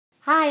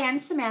Hi, I'm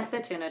Samantha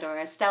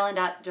Tunador,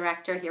 Stella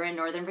Director here in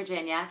Northern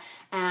Virginia,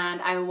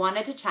 and I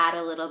wanted to chat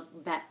a little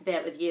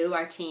bit with you,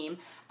 our team,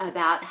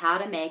 about how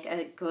to make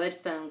a good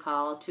phone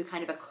call to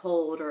kind of a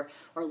cold or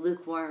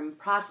lukewarm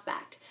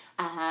prospect.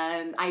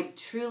 I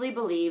truly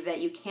believe that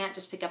you can't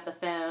just pick up the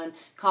phone,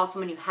 call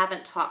someone you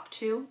haven't talked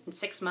to in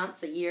 6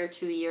 months, a year,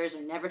 2 years,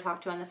 or never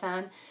talked to on the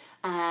phone.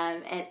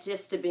 And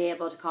just to be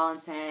able to call and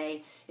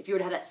say, if you were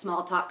to have that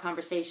small talk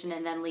conversation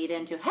and then lead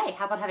into, hey,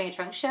 how about having a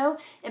trunk show?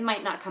 It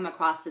might not come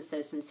across as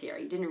so sincere.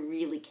 You didn't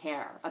really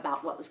care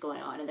about what was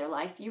going on in their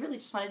life. You really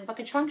just wanted to book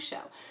a trunk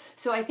show.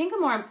 So I think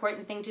a more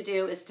important thing to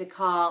do is to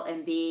call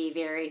and be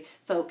very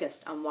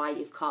focused on why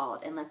you've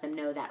called and let them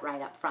know that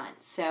right up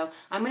front. So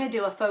I'm going to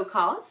do a faux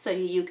call so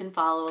you can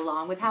follow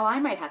along with how I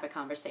might have a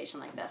conversation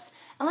like this.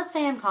 And let's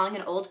say I'm calling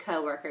an old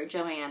coworker,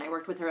 Joanne. I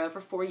worked with her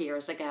over 4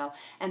 years ago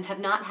and have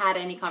not had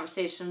any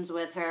conversations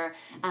with her.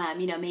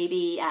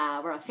 Maybe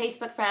we're on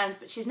Facebook friends,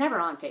 but she's never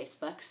on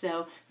Facebook,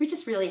 so we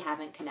just really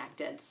haven't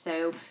connected.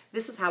 So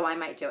this is how I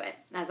might do it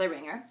as I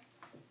ring her.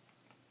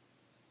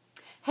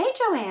 Hey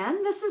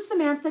Joanne, this is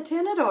Samantha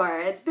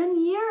Tunador. It's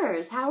been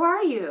years. How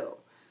are you?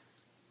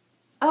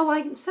 Oh,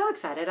 I'm so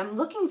excited. I'm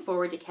looking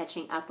forward to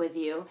catching up with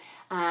you,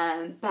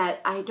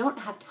 but I don't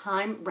have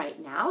time right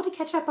now to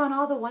catch up on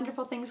all the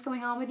wonderful things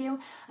going on with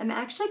you. I'm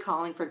actually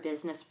calling for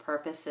business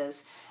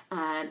purposes,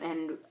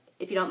 and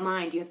if you don't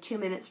mind, you have 2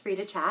 minutes free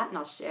to chat, and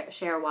I'll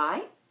share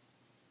why.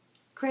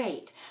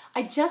 Great.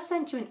 I just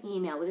sent you an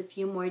email with a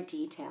few more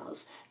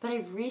details, but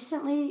I've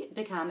recently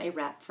become a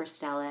rep for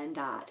Stella &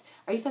 Dot.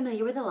 Are you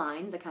familiar with the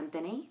line, the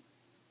company?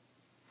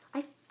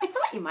 I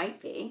thought you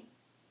might be.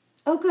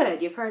 Oh,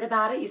 good. You've heard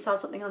about it? You saw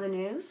something on the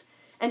news?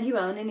 And do you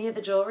own any of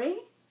the jewelry?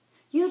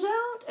 You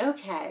don't?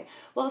 Okay.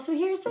 Well, so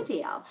here's the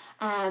deal.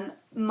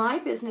 My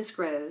business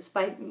grows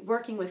by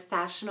working with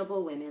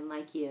fashionable women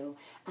like you,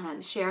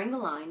 sharing the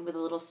line with a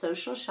little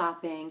social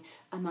shopping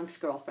amongst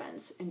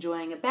girlfriends,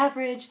 enjoying a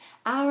beverage,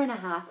 hour and a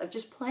half of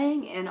just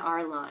playing in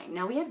our line.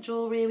 Now, we have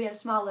jewelry, we have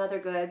small leather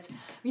goods.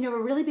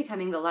 We're really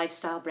becoming the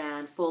lifestyle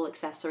brand, full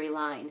accessory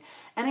line.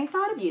 And I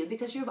thought of you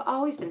because you've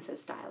always been so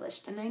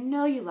stylish, and I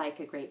know you like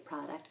a great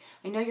product.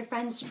 I know your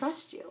friends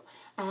trust you.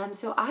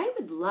 So I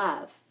would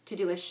love to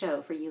do a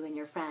show for you and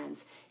your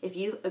friends if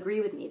you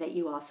agree with me that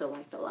you also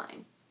like the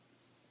line.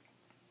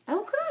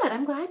 Oh, good.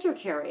 I'm glad you're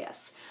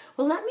curious.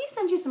 Well, let me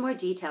send you some more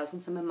details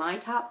and some of my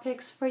top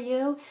picks for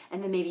you,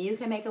 and then maybe you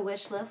can make a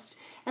wish list,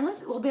 and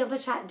we'll be able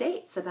to chat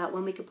dates about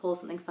when we could pull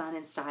something fun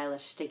and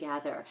stylish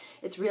together.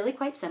 It's really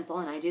quite simple,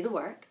 and I do the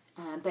work,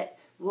 but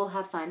we'll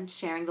have fun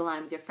sharing the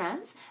line with your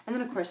friends, and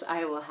then, of course,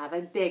 I will have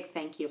a big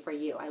thank you for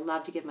you. I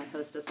love to give my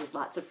hostesses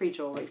lots of free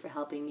jewelry for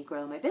helping me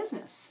grow my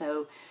business.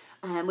 So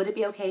would it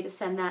be okay to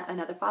send that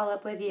another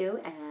follow-up with you,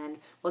 and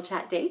we'll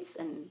chat dates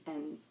and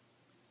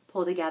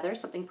pull together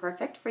something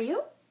perfect for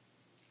you?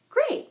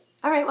 Great.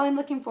 All right, well, I'm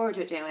looking forward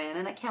to it, Joanne,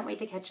 and I can't wait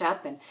to catch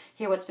up and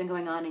hear what's been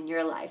going on in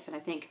your life, and I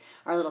think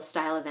our little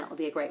style event will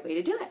be a great way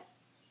to do it.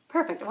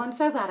 Perfect. Well, I'm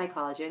so glad I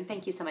called you, and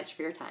thank you so much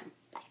for your time.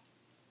 Bye.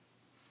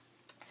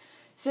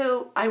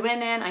 So I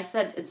went in, I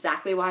said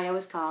exactly why I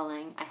was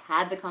calling. I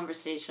had the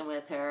conversation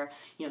with her.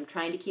 I'm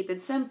trying to keep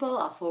it simple.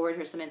 I'll forward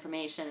her some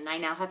information, and I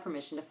now have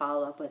permission to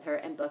follow up with her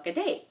and book a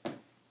date.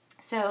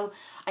 So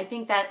I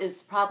think that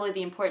is probably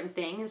the important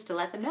thing, is to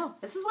let them know,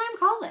 this is why I'm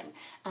calling.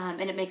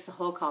 And it makes the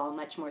whole call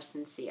much more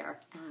sincere.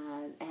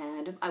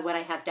 And what I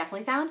have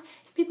definitely found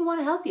is people want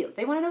to help you.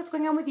 They want to know what's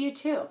going on with you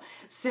too.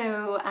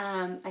 So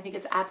I think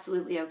it's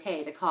absolutely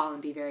okay to call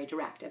and be very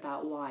direct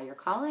about why you're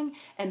calling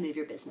and move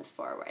your business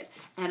forward.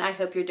 And I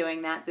hope you're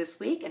doing that this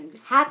week. And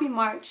happy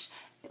March.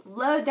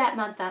 Load that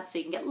month up so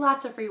you can get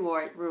lots of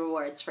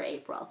rewards for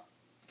April.